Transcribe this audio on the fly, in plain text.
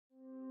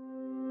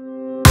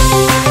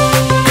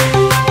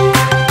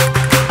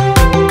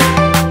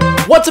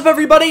What's up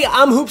everybody,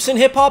 I'm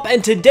HoopsandHipHop,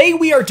 and today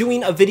we are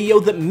doing a video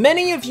that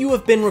many of you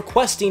have been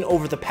requesting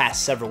over the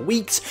past several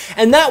weeks,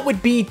 and that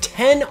would be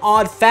 10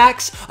 odd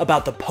facts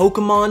about the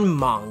Pokemon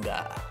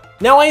manga.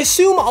 Now, I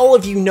assume all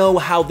of you know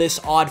how this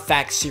Odd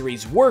Facts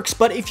series works,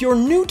 but if you're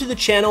new to the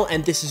channel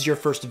and this is your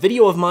first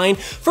video of mine,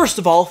 first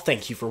of all,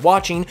 thank you for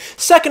watching.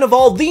 Second of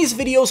all, these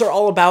videos are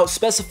all about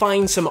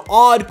specifying some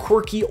odd,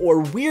 quirky, or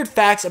weird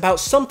facts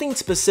about something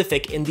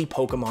specific in the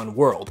Pokemon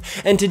world.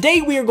 And today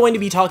we are going to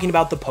be talking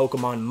about the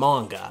Pokemon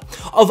manga.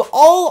 Of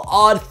all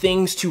odd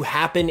things to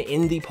happen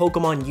in the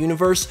Pokemon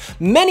universe,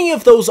 many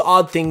of those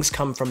odd things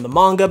come from the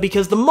manga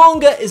because the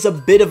manga is a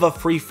bit of a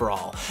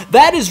free-for-all.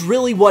 That is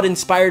really what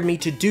inspired me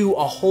to do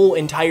a whole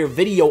entire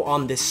video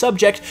on this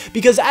subject,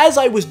 because as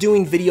I was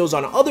doing videos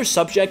on other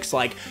subjects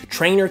like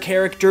trainer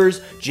characters,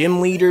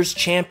 gym leaders,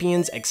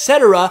 champions,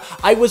 etc.,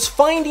 I was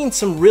finding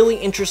some really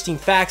interesting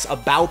facts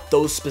about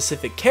those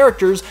specific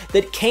characters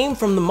that came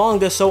from the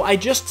manga, so I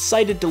just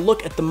decided to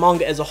look at the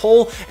manga as a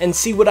whole and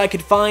see what I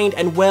could find,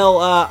 and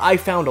well, I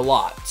found a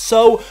lot.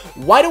 So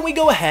why don't we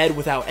go ahead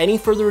without any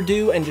further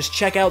ado and just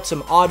check out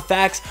some odd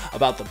facts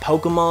about the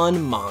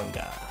Pokemon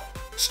manga.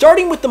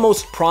 Starting with the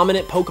most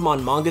prominent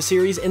Pokemon manga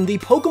series, in the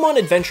Pokemon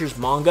Adventures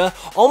manga,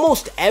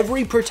 almost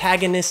every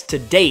protagonist to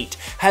date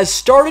has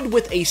started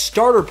with a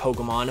starter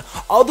Pokemon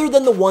other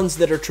than the ones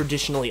that are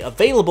traditionally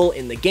available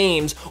in the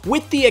games,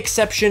 with the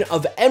exception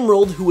of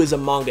Emerald, who is a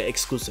manga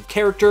exclusive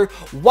character,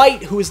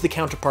 White, who is the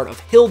counterpart of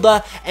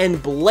Hilda,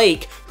 and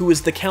Blake, who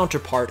is the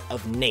counterpart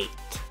of Nate.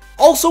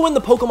 Also in the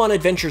Pokemon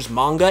Adventures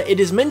manga, it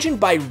is mentioned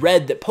by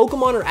Red that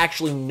Pokemon are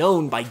actually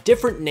known by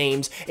different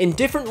names in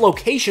different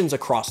locations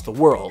across the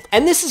world.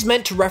 And this is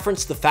meant to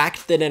reference the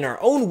fact that in our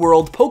own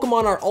world,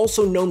 Pokemon are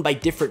also known by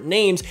different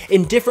names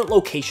in different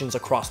locations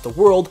across the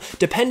world,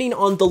 depending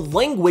on the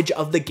language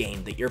of the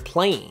game that you're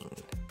playing.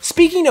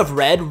 Speaking of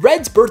Red,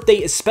 Red's birthday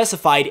is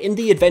specified in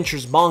the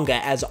Adventures manga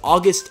as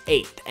August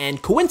 8th,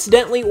 and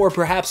coincidentally, or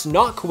perhaps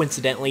not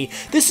coincidentally,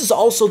 this is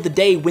also the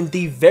day when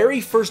the very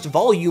first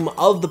volume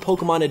of the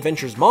Pokemon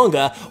Adventures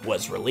manga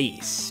was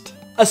released.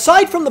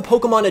 Aside from the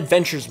Pokemon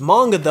Adventures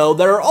manga though,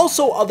 there are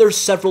also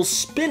several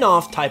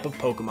spin-off type of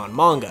Pokemon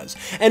mangas,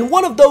 and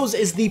one of those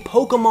is the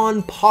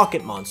Pokemon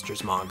Pocket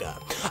Monsters manga.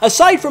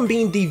 Aside from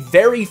being the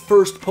very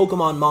first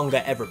Pokemon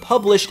manga ever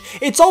published,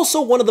 it's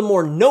also one of the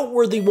more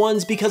noteworthy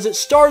ones because it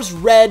stars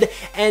Red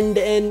and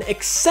an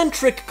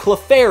eccentric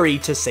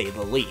Clefairy, to say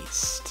the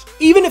least.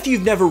 Even if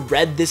you've never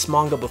read this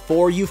manga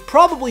before, you've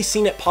probably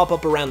seen it pop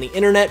up around the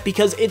internet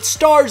because it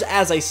stars,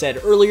 as I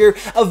said earlier,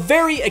 a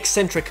very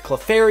eccentric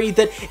Clefairy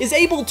that is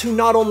able to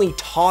not only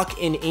talk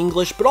in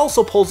English, but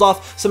also pulls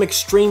off some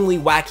extremely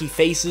wacky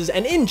faces,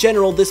 and in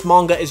general, this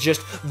manga is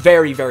just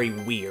very, very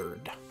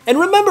weird. And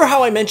remember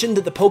how I mentioned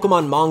that the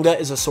Pokemon manga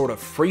is a sort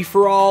of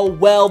free-for-all?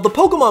 Well, the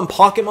Pokemon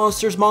Pocket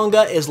Monsters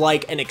manga is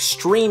like an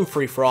extreme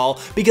free-for-all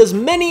because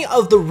many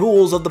of the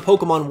rules of the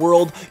Pokemon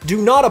world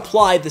do not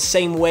apply the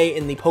same way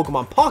in the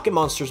Pokemon Pocket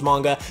Monsters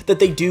manga that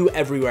they do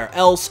everywhere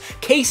else.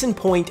 Case in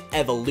point,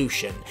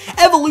 evolution.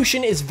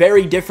 Evolution is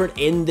very different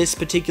in this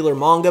particular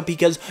manga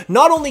because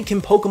not only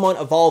can Pokemon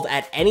evolve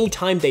at any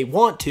time they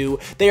want to,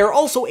 they are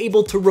also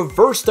able to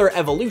reverse their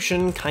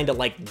evolution, kinda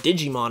like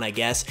Digimon, I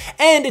guess,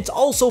 and it's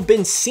also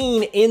been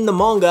seen in the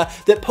manga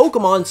that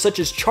Pokemon such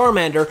as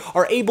Charmander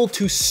are able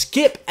to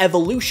skip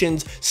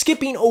evolutions,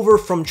 skipping over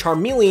from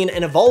Charmeleon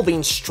and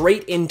evolving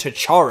straight into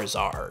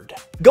Charizard.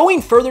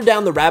 Going further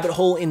down the rabbit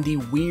hole in the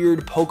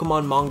weird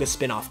Pokemon manga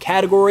spin-off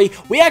category,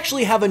 we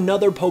actually have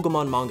another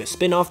Pokemon manga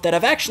spin-off that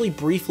I've actually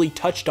briefly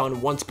touched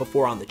on once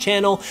before on the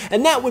channel,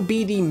 and that would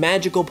be the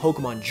Magical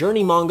Pokemon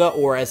Journey manga,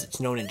 or as it's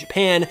known in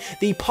Japan,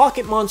 the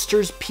Pocket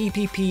Monsters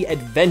PPP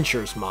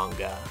Adventures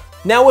manga.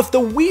 Now, if the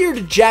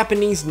weird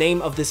Japanese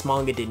name of this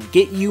manga didn't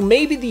get you,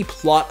 maybe the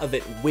plot of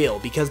it will,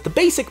 because the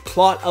basic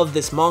plot of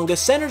this manga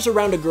centers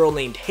around a girl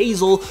named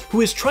Hazel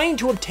who is trying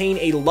to obtain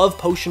a love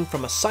potion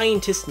from a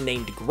scientist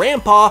named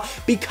Grandpa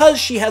because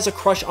she has a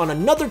crush on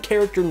another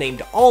character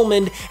named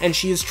Almond, and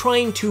she is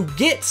trying to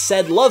get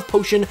said love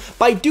potion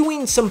by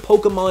doing some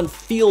Pokemon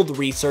field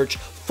research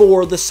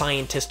for the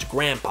scientist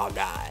Grandpa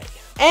guy.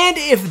 And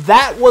if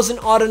that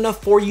wasn't odd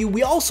enough for you,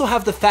 we also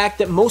have the fact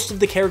that most of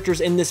the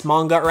characters in this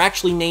manga are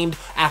actually named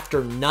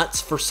after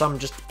nuts for some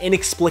just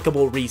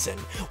inexplicable reason.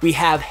 We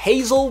have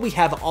Hazel, we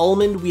have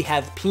Almond, we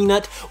have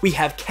Peanut, we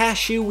have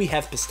Cashew, we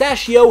have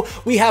Pistachio,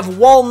 we have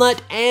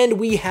Walnut, and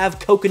we have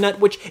Coconut,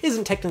 which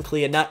isn't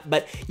technically a nut,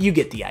 but you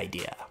get the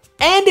idea.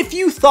 And if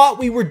you thought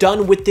we were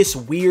done with this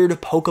weird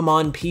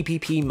Pokemon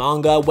PPP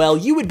manga, well,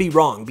 you would be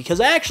wrong,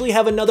 because I actually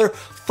have another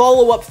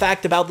follow-up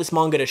fact about this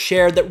manga to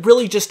share that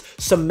really just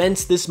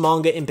cements this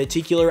manga in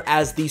particular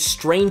as the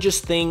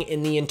strangest thing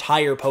in the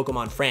entire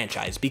Pokemon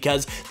franchise,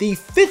 because the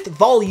 5th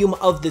volume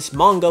of this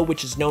manga,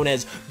 which is known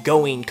as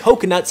Going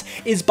Coconuts,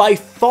 is by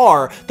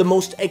far the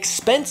most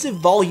expensive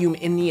volume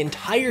in the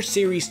entire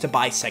series to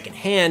buy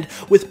secondhand,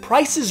 with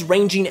prices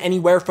ranging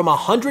anywhere from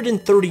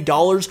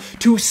 $130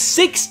 to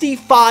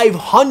 $6,500,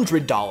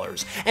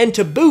 and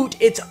to boot,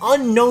 it's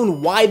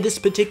unknown why this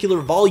particular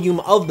volume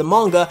of the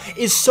manga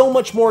is so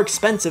much more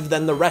expensive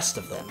than the rest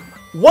of them.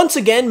 Once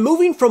again,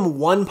 moving from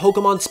one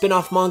Pokemon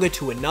spin-off manga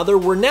to another,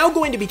 we're now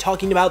going to be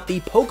talking about the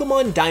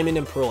Pokemon Diamond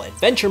and Pearl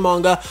Adventure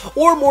manga,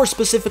 or more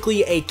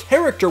specifically, a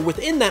character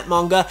within that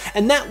manga,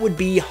 and that would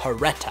be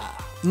Haretta.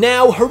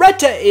 Now,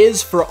 Haretta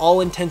is, for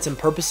all intents and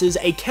purposes,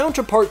 a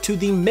counterpart to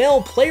the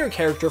male player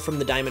character from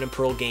the Diamond and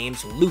Pearl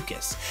games,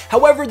 Lucas.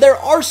 However, there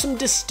are some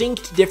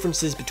distinct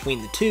differences between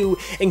the two,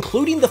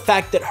 including the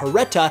fact that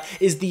Haretta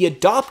is the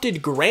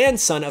adopted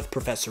grandson of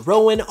Professor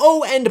Rowan.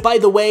 Oh, and by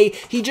the way,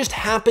 he just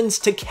happens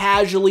to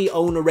casually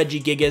own a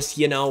Regigigas,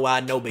 you know,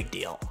 no big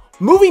deal.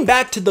 Moving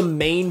back to the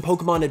main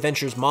Pokemon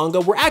Adventures manga,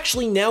 we're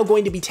actually now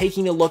going to be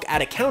taking a look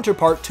at a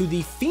counterpart to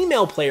the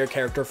female player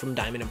character from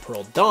Diamond and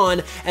Pearl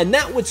Dawn, and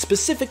that would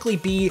specifically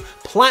be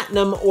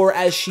Platinum, or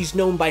as she's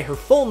known by her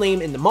full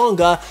name in the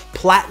manga,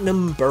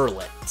 Platinum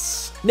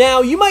Burlitz.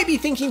 Now, you might be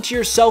thinking to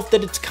yourself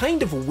that it's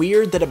kind of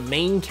weird that a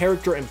main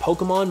character in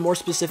Pokemon, more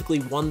specifically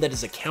one that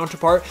is a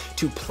counterpart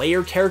to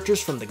player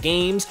characters from the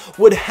games,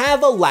 would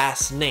have a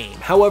last name.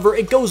 However,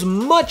 it goes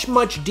much,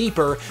 much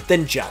deeper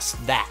than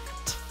just that.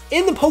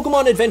 In the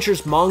Pokemon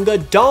Adventures manga,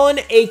 Dawn,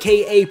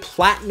 aka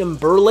Platinum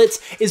Burlitz,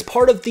 is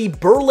part of the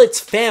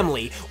Burlitz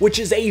family, which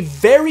is a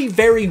very,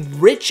 very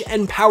rich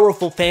and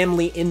powerful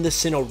family in the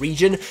Sinnoh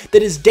region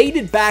that is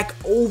dated back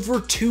over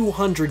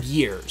 200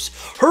 years.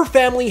 Her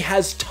family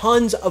has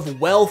tons of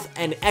wealth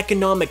and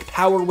economic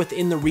power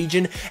within the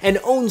region and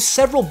owns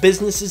several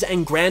businesses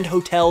and grand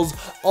hotels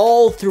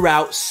all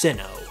throughout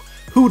Sinnoh.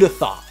 Who'da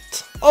thought?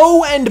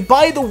 Oh, and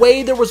by the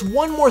way, there was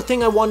one more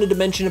thing I wanted to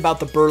mention about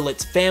the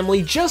Burlitz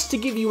family, just to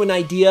give you an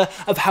idea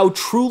of how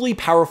truly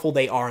powerful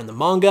they are in the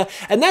manga,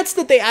 and that's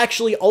that they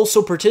actually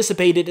also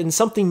participated in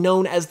something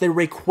known as the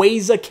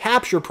Rayquaza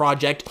Capture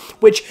Project,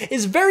 which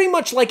is very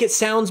much like it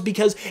sounds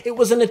because it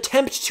was an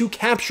attempt to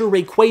capture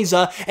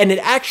Rayquaza, and it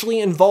actually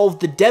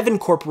involved the Devon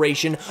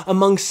Corporation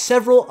among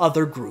several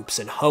other groups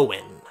in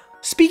Hoenn.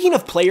 Speaking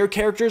of player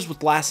characters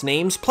with last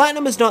names,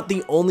 Platinum is not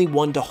the only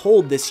one to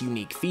hold this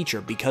unique feature,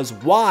 because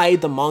Y,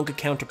 the manga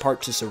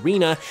counterpart to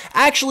Serena,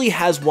 actually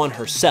has one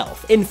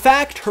herself. In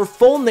fact, her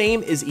full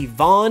name is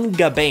Yvonne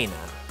Gabena.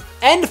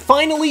 And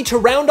finally, to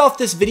round off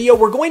this video,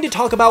 we're going to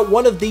talk about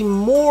one of the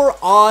more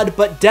odd,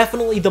 but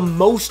definitely the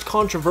most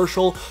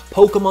controversial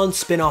Pokemon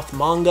spin-off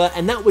manga,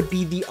 and that would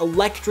be the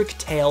Electric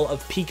Tale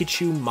of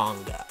Pikachu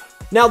manga.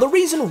 Now, the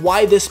reason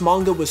why this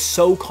manga was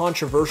so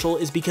controversial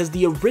is because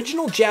the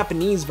original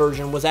Japanese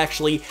version was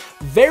actually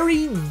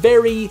very,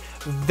 very,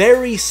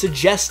 very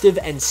suggestive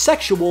and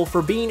sexual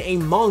for being a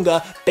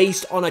manga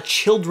based on a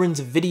children's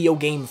video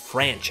game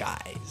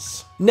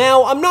franchise.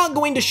 Now, I'm not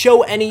going to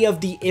show any of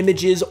the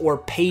images or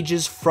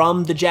pages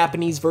from the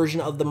Japanese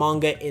version of the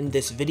manga in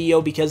this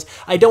video because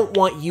I don't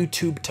want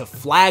YouTube to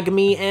flag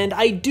me, and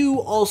I do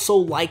also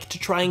like to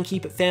try and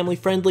keep it family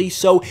friendly,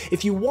 so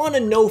if you want to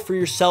know for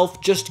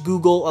yourself, just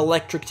Google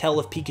Electric Tale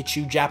of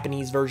Pikachu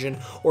Japanese version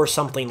or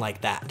something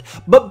like that.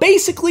 But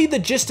basically, the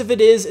gist of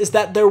it is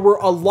that there were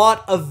a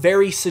lot of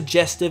very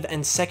suggestive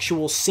and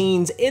sexual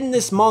scenes in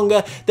this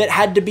manga that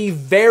had to be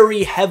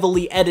very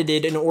heavily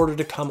edited in order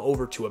to come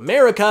over to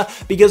America,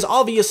 because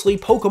obviously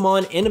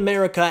Pokemon in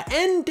America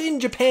and in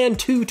Japan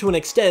too to an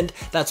extent,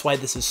 that's why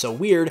this is so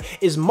weird,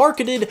 is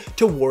marketed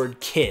toward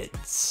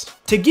kids.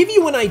 To give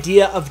you an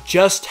idea of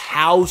just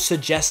how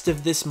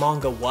suggestive this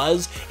manga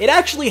was, it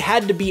actually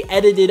had to be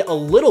edited a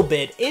little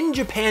bit in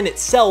Japan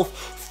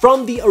itself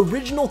from the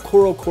original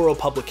CoroCoro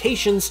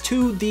publications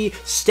to the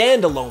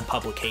standalone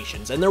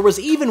publications, and there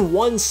was even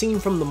one scene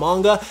from the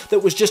manga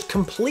that was just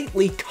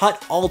completely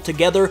cut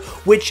altogether,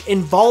 which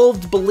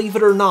involved, believe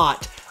it or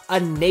not, a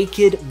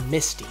naked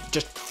Misty.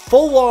 Just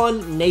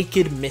full-on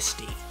naked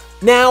Misty.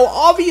 Now,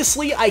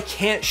 obviously, I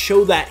can't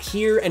show that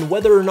here, and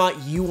whether or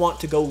not you want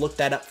to go look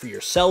that up for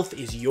yourself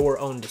is your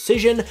own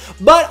decision,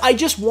 but I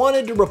just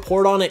wanted to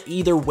report on it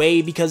either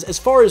way, because as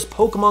far as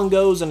Pokemon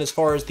goes, and as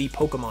far as the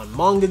Pokemon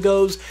manga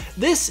goes,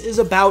 this is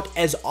about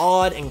as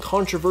odd and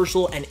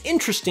controversial and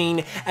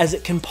interesting as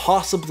it can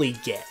possibly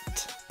get.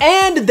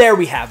 And there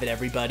we have it,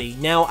 everybody.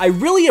 Now, I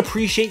really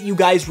appreciate you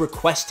guys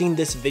requesting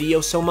this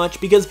video so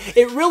much because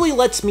it really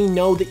lets me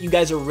know that you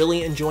guys are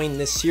really enjoying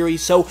this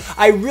series, so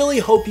I really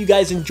hope you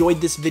guys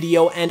enjoyed this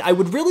video, and I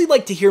would really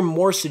like to hear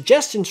more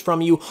suggestions from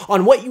you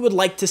on what you would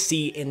like to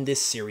see in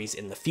this series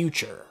in the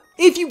future.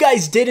 If you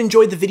guys did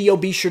enjoy the video,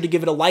 be sure to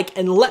give it a like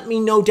and let me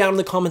know down in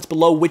the comments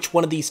below which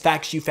one of these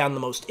facts you found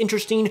the most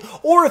interesting,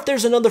 or if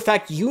there's another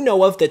fact you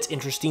know of that's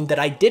interesting that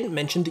I didn't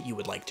mention that you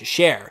would like to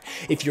share.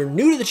 If you're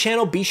new to the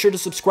channel, be sure to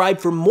subscribe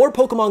for more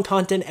Pokemon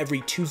content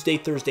every Tuesday,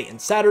 Thursday,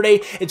 and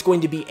Saturday. It's going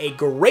to be a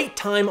great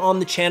time on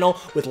the channel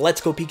with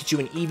Let's Go Pikachu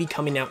and Eevee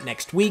coming out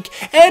next week,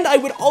 and I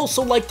would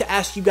also like to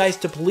ask you guys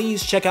to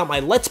please check out my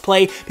Let's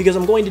Play because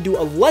I'm going to do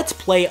a Let's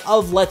Play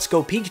of Let's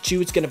Go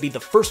Pikachu. It's going to be the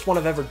first one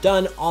I've ever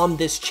done on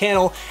this channel,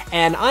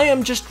 and I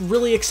am just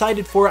really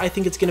excited for it. I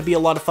think it's going to be a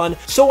lot of fun,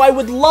 so I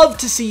would love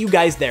to see you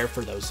guys there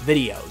for those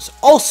videos.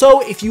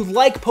 Also, if you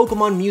like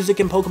Pokemon music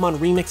and Pokemon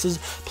remixes,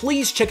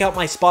 please check out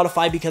my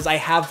Spotify because I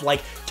have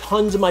like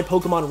tons of my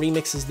Pokemon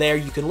remixes there.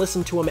 You can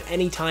listen to them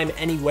anytime,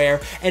 anywhere,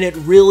 and it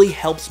really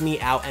helps me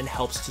out and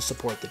helps to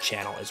support the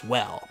channel as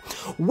well.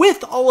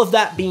 With all of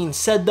that being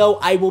said though,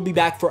 I will be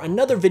back for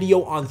another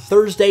video on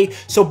Thursday,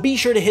 so be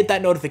sure to hit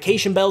that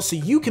notification bell so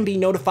you can be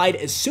notified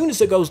as soon as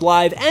it goes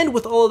live. And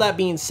with all of that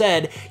being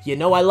said, you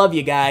know I love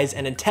you guys,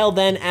 and until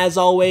then, as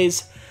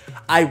always,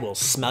 I will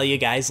smell you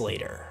guys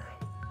later.